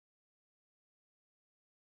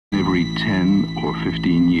every 10 or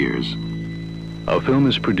 15 years. A film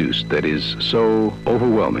is produced that is so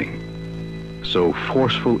overwhelming, so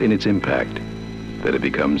forceful in its impact, that it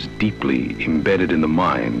becomes deeply embedded in the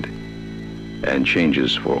mind and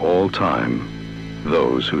changes for all time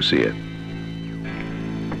those who see it.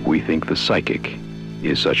 We think The Psychic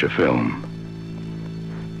is such a film.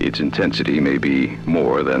 Its intensity may be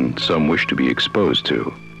more than some wish to be exposed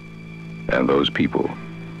to, and those people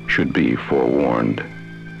should be forewarned.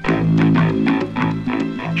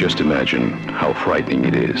 Just imagine how frightening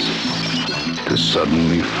it is to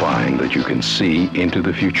suddenly find that you can see into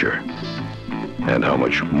the future, and how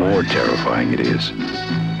much more terrifying it is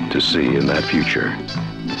to see in that future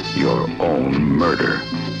your own murder.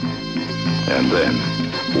 And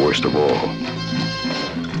then, worst of all,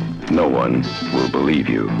 no one will believe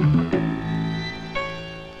you.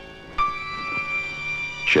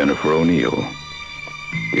 Jennifer O'Neill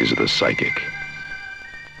is the psychic.